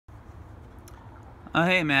Oh,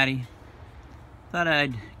 hey, Maddie. Thought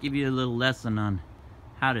I'd give you a little lesson on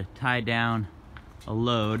how to tie down a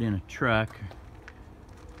load in a truck.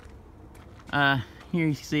 Here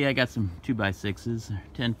you see I got some 2x6s,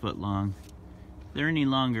 10 foot long. If they're any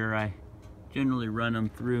longer, I generally run them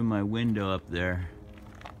through my window up there.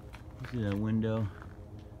 See that window?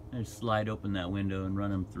 I just slide open that window and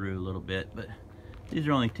run them through a little bit, but these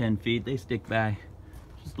are only 10 feet. They stick by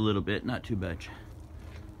just a little bit, not too much.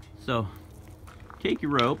 So, take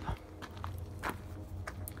your rope,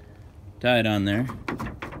 tie it on there,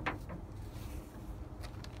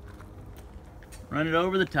 run it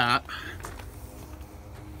over the top.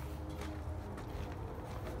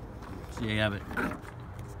 So you have it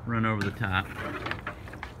run over the top.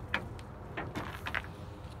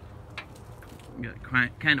 You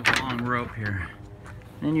got kind of a long rope here.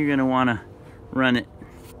 Then you're going to want to run it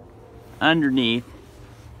underneath.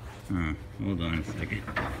 Hold on a second.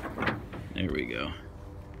 There we go.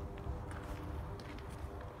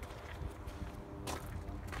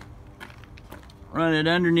 Run it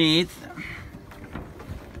underneath.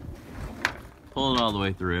 Pull it all the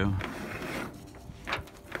way through.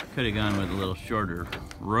 Could have gone with a little shorter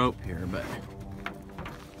rope here, but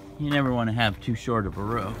you never want to have too short of a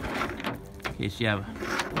rope in case you have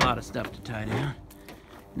a lot of stuff to tie down.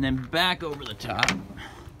 And then back over the top.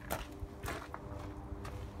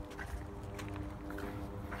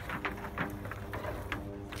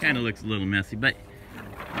 Kind of looks a little messy, but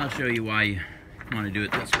I'll show you why you want to do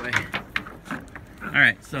it this way.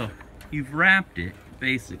 Alright, so you've wrapped it,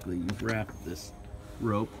 basically you've wrapped this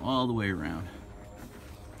rope all the way around.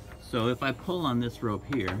 So if I pull on this rope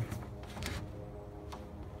here,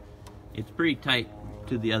 it's pretty tight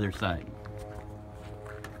to the other side.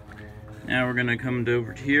 Now we're going to come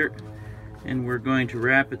over to here and we're going to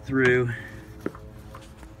wrap it through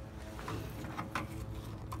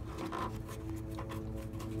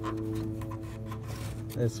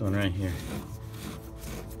this one right here.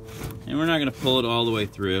 And we're not going to pull it all the way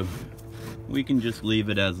through. We can just leave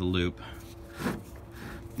it as a loop.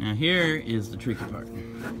 Now here is the tricky part.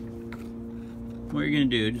 What you're going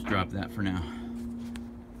to do, just drop that for now.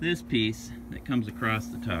 This piece that comes across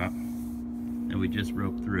the top that we just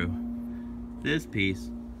roped through, this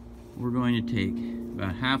piece we're going to take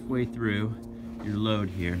about halfway through your load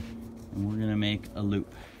here, and we're going to make a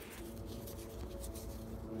loop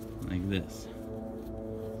like this.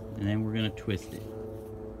 And then we're going to twist it,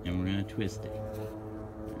 and we're going to twist it,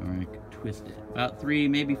 and we're going to twist it about 3,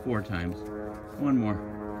 maybe 4 times. One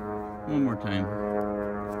more time.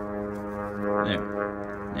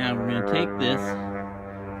 There. Now we're going to take this,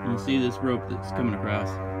 and you see this rope that's coming across.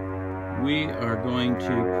 We are going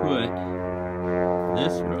to put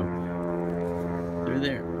this rope through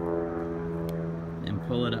there and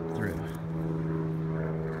pull it up through.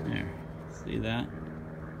 There. See that?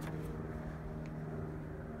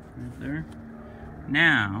 Right there.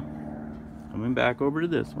 Now, coming back over to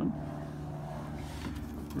this one,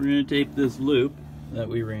 we're going to take this loop that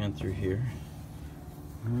we ran through here.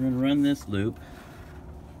 We're going to run this loop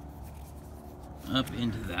up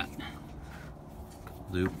into that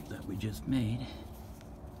loop that we just made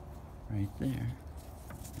right there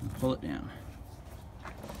and pull it down.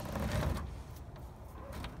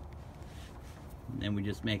 And then we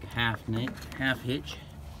just make a half hitch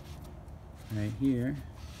right here.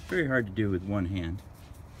 Very hard to do with one hand.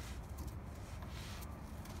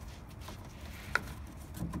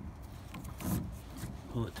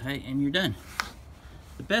 Pull it tight and you're done.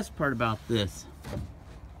 The best part about this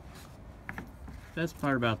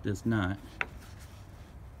nut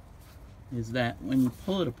is that when you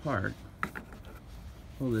pull it apart,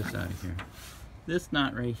 pull this out of here. This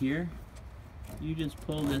knot right here, you just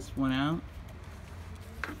pull this one out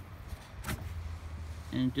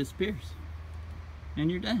and it disappears. And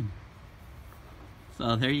you're done.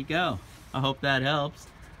 So there you go. I hope that helps.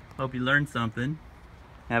 Hope you learned something.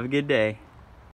 Have a good day.